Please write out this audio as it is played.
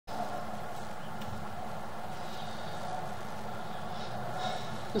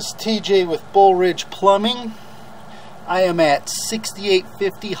This is TJ with Bull Ridge Plumbing. I am at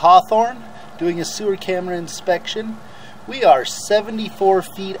 6850 Hawthorne doing a sewer camera inspection. We are 74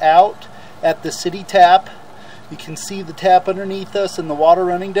 feet out at the city tap. You can see the tap underneath us and the water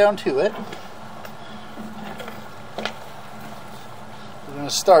running down to it. We're going to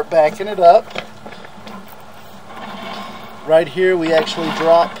start backing it up. Right here we actually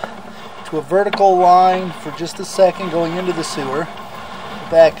drop to a vertical line for just a second going into the sewer.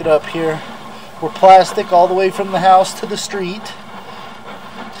 Back it up here. We're plastic all the way from the house to the street.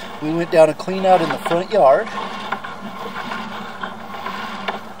 We went down a clean out in the front yard.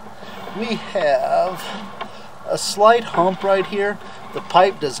 We have a slight hump right here. The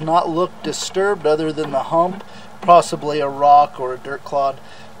pipe does not look disturbed other than the hump, possibly a rock or a dirt clod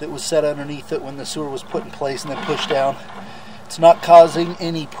that was set underneath it when the sewer was put in place and then pushed down. It's not causing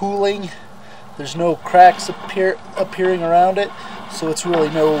any pooling. There's no cracks appearing around it, so it's really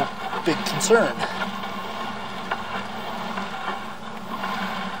no big concern.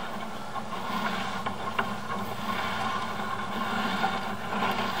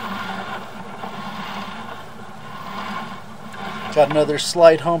 Got another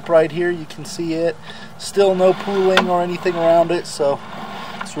slight hump right here, you can see it. Still no pooling or anything around it, so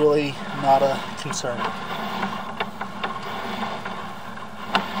it's really not a concern.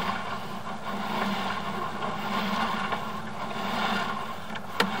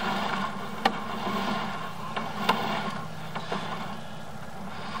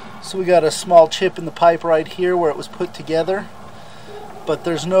 So we got a small chip in the pipe right here where it was put together, but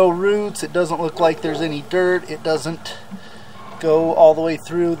there's no roots. It doesn't look like there's any dirt. It doesn't go all the way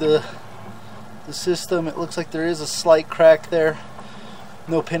through the system. It looks like there is a slight crack there.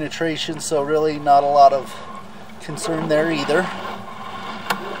 No penetration, so really not a lot of concern there either.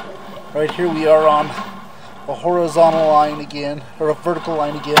 Right here we are on a horizontal line again, or a vertical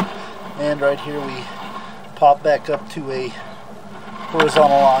line again, and right here we pop back up to a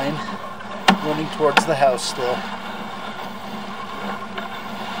horizontal line running towards the house still.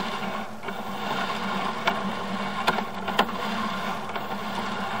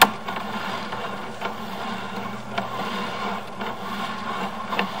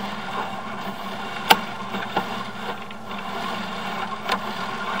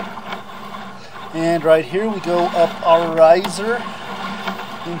 And right here we go up our riser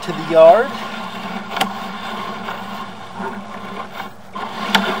into the yard.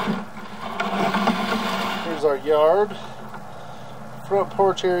 Our yard, front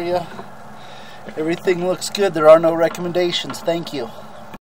porch area. Everything looks good. There are no recommendations. Thank you.